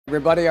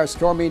Everybody, our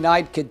stormy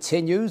night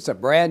continues. A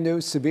brand new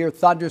severe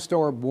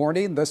thunderstorm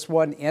warning. This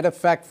one in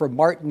effect for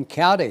Martin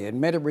County. In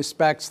many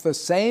respects, the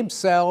same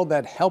cell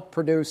that helped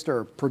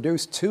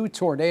produce two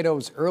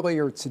tornadoes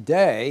earlier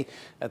today.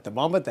 At the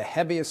moment, the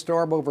heaviest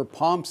storm over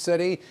Palm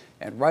City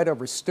and right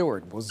over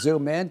Stewart. We'll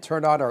zoom in,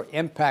 turn on our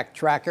impact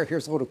tracker.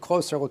 Here's a little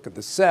closer look at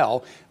the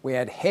cell. We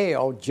had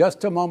hail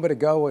just a moment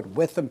ago at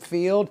Witham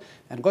Field.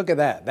 And look at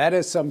that. That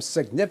is some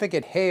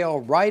significant hail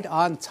right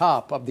on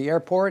top of the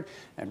airport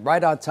and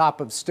right on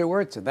top of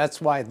Stewart. And that's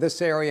why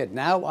this area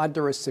now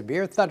under a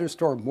severe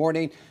thunderstorm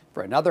warning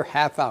for another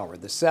half hour.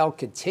 The cell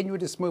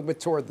continued its movement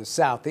toward the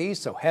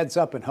southeast, so heads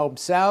up in Hope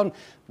Sound.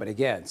 But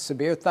again,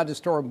 severe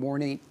thunderstorm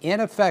warning in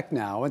effect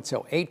now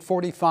until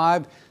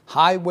 8:45.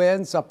 High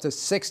winds up to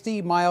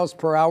 60 miles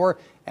per hour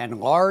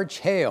and large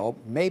hail,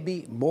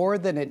 maybe more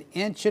than 1.5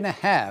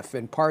 inches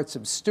in parts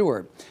of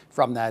Stewart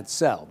from that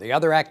cell. The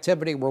other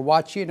activity we're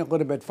watching a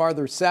little bit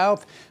farther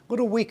south, a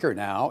little weaker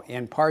now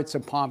in parts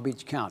of Palm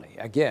Beach County.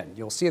 Again,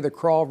 you'll see the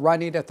crawl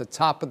running at the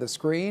top of the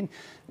screen.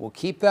 We'll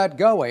keep that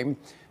going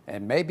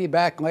and may be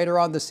back later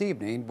on this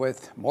evening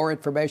with more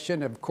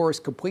information, of course,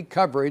 complete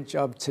coverage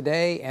of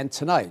today and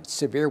tonight.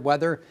 Severe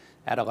weather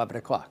at 11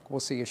 o'clock. We'll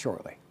see you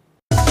shortly.